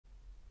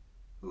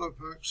Hello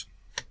folks.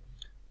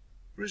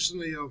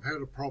 Recently I've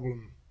had a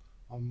problem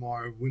on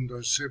my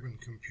Windows 7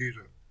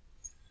 computer.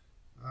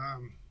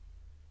 We're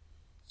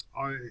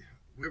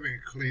having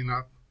a clean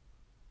up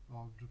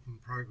of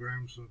different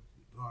programs that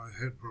I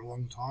had for a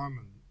long time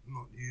and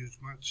not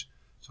used much,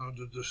 so I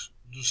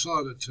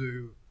decided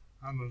to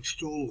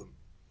uninstall them.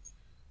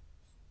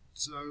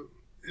 So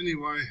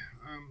anyway,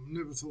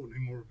 never thought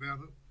any more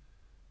about it.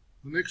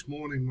 The next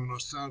morning when I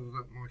started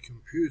up my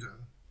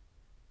computer,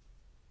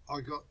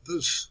 I got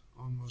this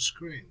on my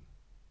screen.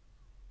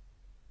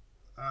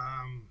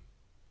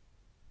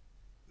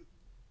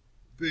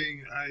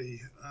 Being a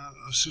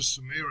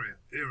system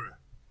error.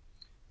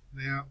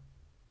 Now,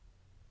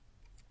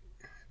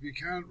 if you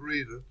can't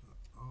read it,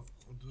 I'll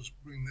just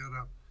bring that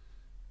up.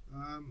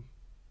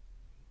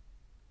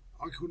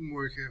 I couldn't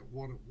work out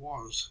what it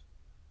was,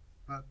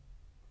 but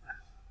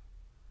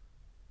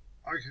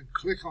I could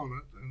click on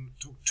it and it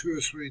took 2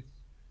 or 3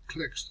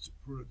 clicks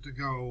for it to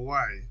go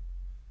away,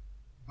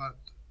 but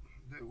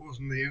that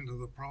wasn't the end of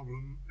the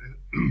problem.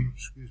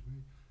 Excuse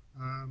me.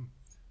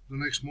 The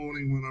next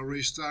morning when I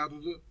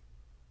restarted it,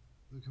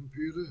 the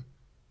computer,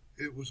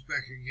 it was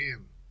back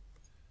again.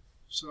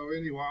 So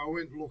anyway, I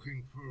went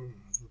looking for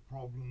the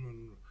problem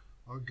and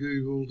I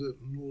googled it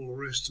and all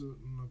the rest of it,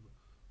 and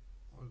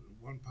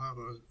one part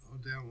I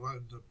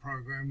downloaded the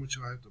program which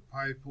I had to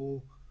pay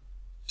for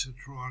to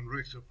try and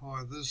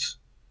rectify this.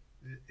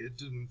 It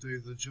didn't do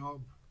the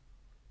job,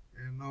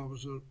 and I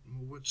was at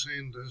my wit's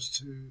end as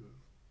to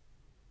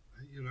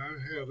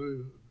how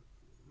to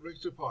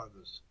rectify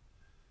this.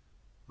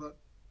 But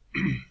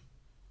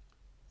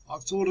I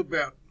thought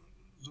about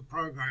the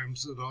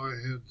programs that I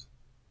had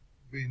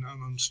been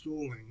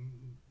uninstalling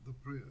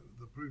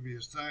the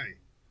previous day,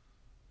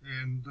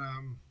 and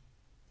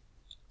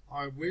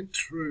I went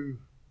through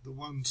the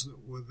ones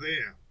that were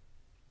there,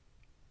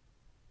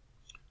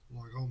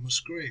 like on the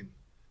screen,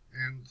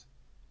 and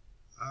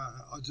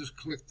I just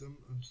clicked them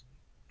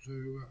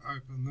to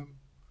open them,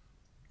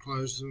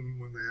 closed them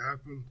when they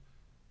opened,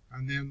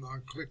 and then I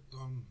clicked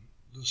on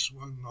this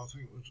one, I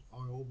think it was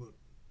iOrbit.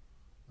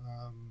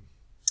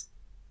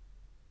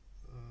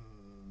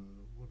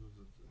 What is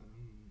it?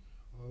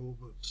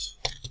 iOrbit.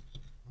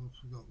 I've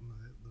forgotten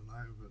the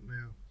name of it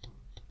now.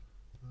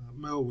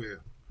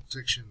 Malware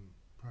protection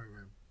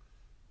program.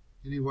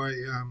 Anyway,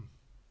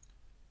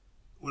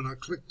 when I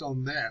clicked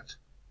on that,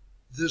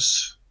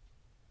 this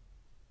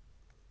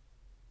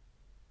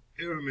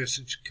error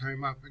message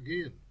came up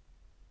again.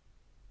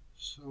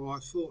 So I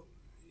thought,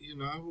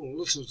 well,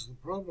 this is the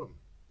problem.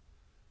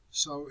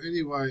 So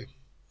anyway,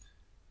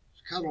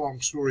 to cut a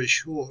long story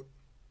short,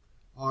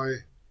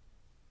 I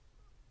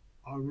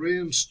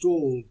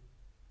reinstalled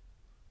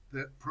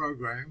that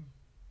program,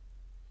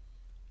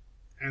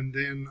 and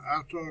then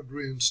after I'd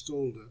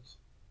reinstalled it,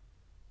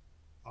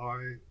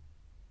 I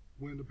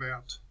went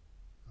about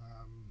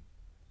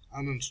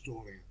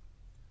uninstalling it.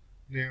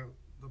 Now,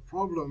 the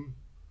problem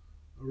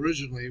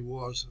originally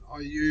was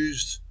I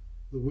used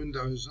the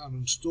Windows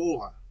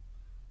uninstaller.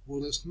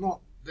 Well, it's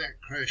not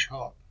that crash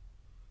hot,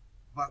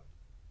 but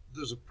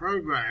there's a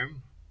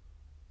program,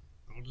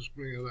 I'll just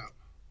bring it up,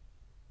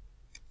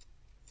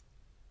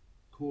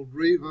 called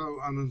Revo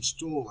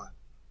Uninstaller.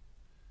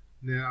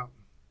 Now,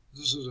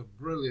 this is a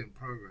brilliant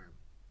program,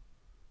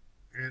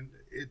 and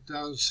it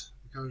goes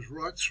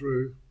right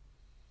through,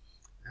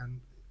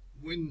 and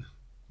when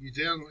you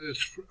download,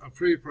 it's a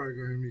free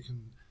program you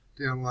can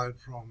download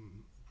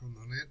from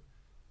the net,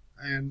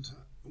 and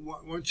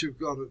once you've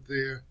got it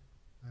there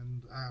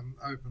and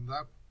opened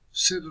up,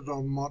 set it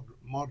on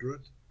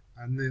moderate,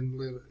 and then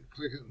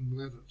click it and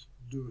let it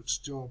do its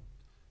job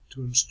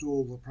to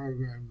install the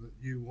program that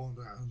you want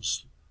to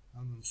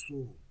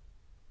uninstall.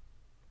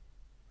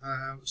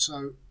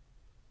 So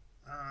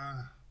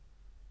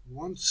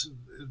once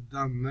it had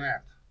done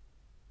that,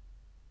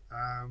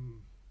 I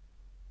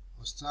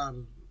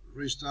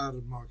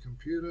restarted my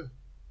computer,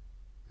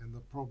 and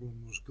the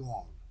problem was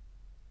gone.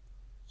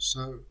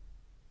 So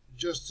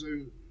just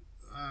to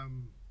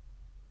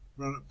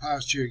run it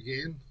past you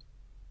again,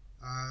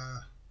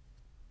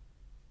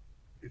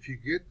 if you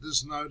get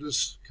this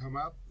notice come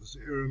up, this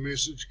error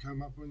message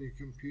come up on your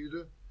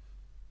computer,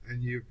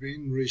 and you've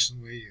been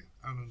recently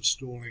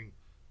uninstalling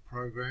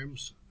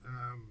programs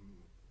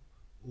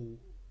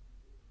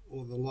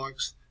or the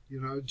likes,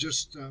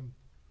 just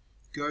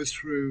go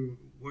through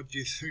what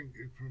you think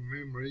from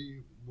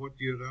memory, what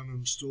you'd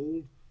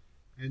uninstalled,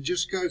 and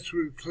just go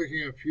through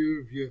clicking a few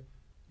of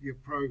your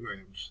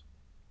programs,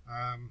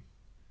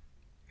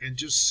 and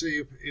just see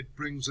if it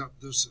brings up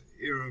this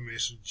error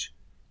message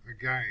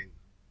again,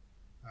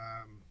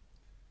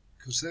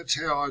 because that's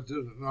how I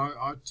did it.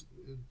 And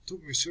it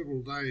took me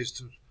several days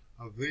to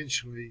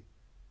eventually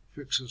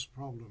fix this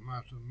problem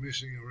after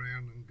messing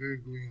around and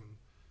Googling and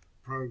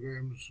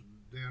programs,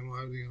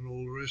 downloading and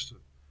all the rest of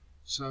it.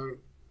 So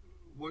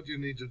what you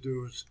need to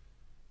do is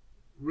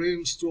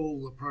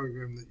reinstall the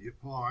program that you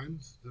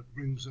find that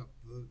brings up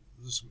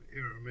this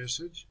error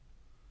message.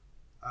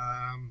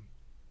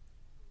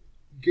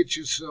 Get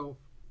yourself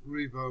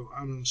Revo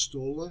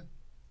Uninstaller.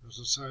 As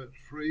I say, it's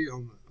free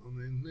on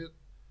the internet.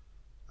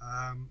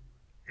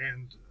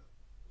 and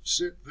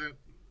set that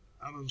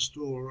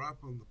uninstaller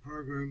up on the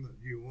program that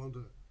you want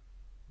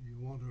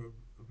to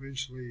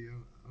eventually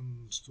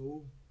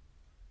uninstall.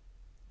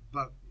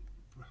 But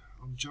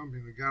I'm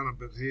jumping the gun a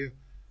bit here.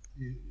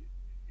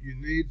 You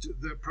need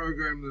that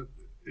program that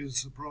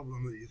is the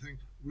problem that you think,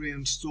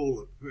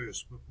 reinstall it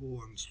first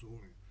before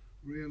installing.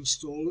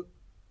 Reinstall it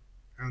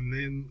and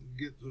then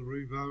get the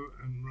Revo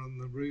and run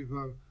the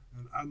Revo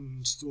and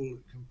uninstall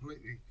it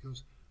completely,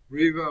 because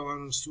Revo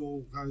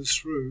uninstall goes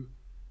through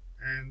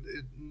and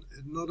it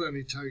not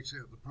only takes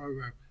out the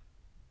program,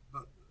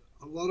 but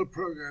a lot of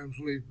programs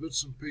leave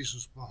bits and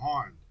pieces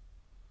behind.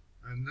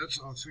 And that's,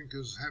 I think,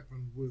 has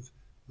happened with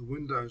the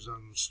Windows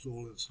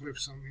uninstall. It's left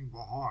something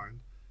behind,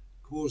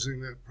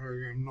 causing that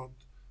program not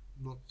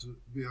to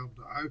be able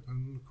to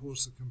open. Of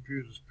course, the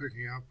computer's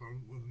picking up on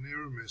it with an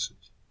error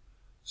message.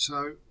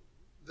 So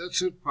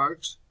that's it,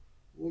 folks.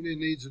 All you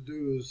need to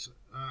do is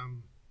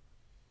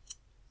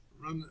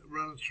run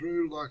it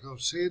through like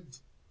I've said,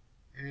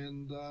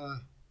 and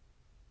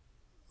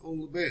all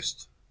the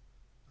best.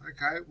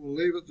 Okay, we'll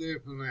leave it there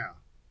for now.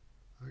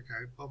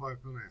 Okay, bye-bye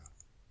for now.